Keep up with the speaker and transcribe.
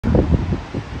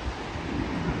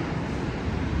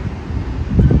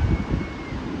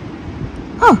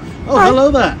Oh, hi.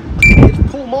 Hello there.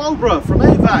 It's Paul Marlborough from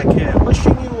AVAC here,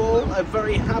 wishing you all a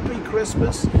very happy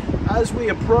Christmas as we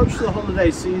approach the holiday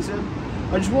season.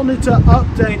 I just wanted to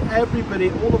update everybody,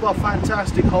 all of our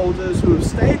fantastic holders who have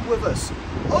stayed with us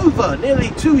over nearly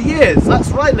 2 years. That's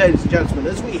right, ladies and gentlemen,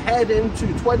 as we head into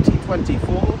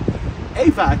 2024,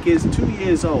 AVAC is 2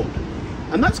 years old.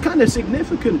 And that's kind of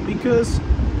significant because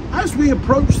as we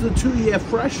approach the 2-year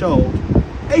threshold,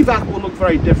 AVAC will look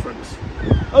very different.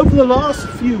 Over the last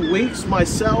few weeks,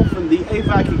 myself and the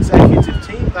AVAC executive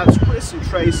team, that's Chris and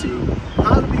Tracy,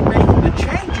 have been making the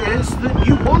changes that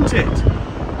you wanted.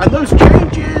 And those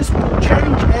changes will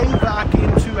change AVAC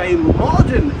into a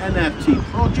modern NFT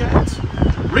project.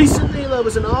 Recently, there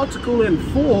was an article in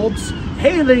Forbes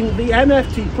hailing the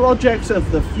NFT projects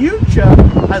of the future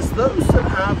as those that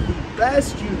have the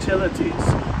best utilities.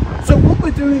 So what we're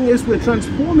doing is we're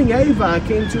transforming AVAC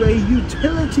into a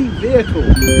utility vehicle.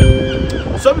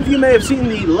 Some of you may have seen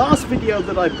the last video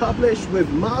that I published with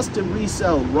master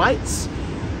resale rights.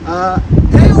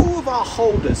 All of our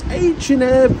holders, each and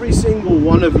every single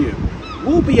one of you,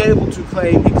 will be able to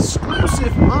claim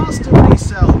exclusive master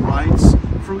resale rights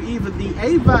through either the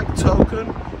AVAC token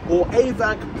or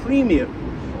AVAC Premium.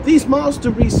 These master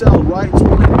resale rights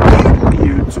will enable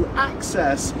you to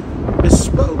access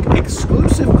bespoke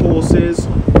exclusive courses,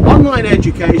 online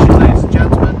education, ladies and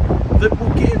gentlemen, that will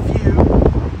give you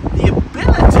the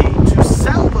ability to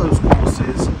sell those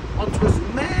courses onto as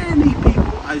many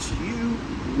people as you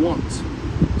want.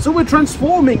 So we're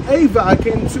transforming AVAC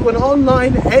into an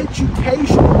online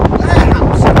educational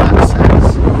warehouse in that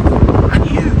sense.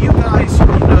 And you guys, you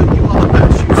know, you are the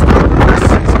best. You've stuck with us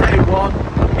since day one.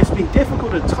 It's been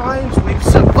difficult at times. We've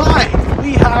survived.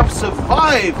 We have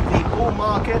survived the bull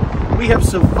market. We have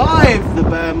survived the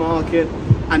bear market.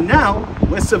 And now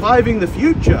we're surviving the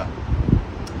future.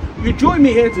 You join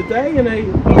me here today in a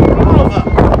rather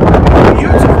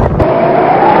beautiful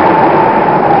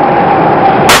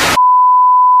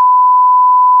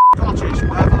Scottish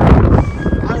weather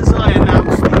as I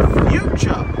announce the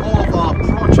future of our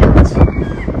project.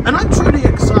 And I'm truly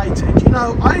excited. You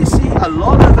know, I see a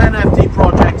lot of NFT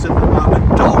projects at the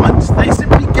moment dormant. They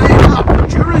simply gave up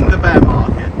during the bear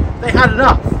market. They had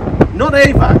enough. Not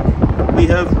AVAC. We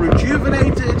have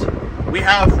rejuvenated, we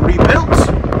have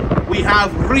rebuilt, we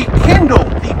have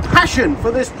rekindled the passion for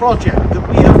this project that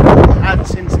we have all had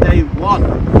since day one.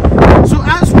 So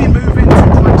as we move into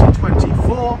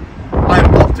 2024,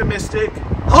 I'm optimistic,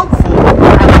 hopeful,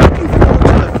 and looking forward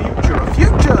to the future. A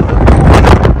future that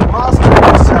will be master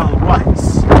resale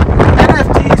rights.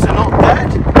 NFTs are not dead.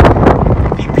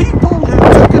 The people who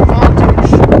took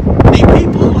advantage, the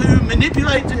people who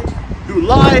manipulated, who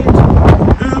lied,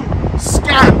 who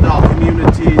scammed our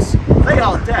communities, they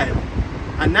are dead.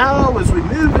 And now as we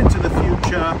move into the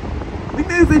future, we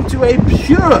move into a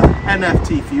pure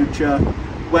NFT future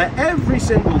where every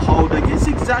single holder gets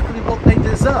exactly what they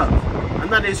deserve.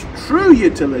 And that is true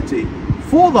utility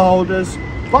for the holders,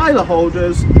 by the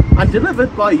holders, and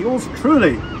delivered by yours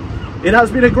truly. It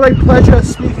has been a great pleasure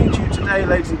speaking to you today,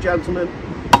 ladies and gentlemen.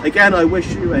 Again, I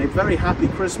wish you a very happy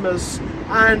Christmas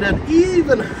and an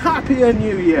even happier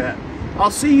New Year. I'll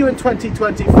see you in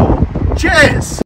 2024. Cheers!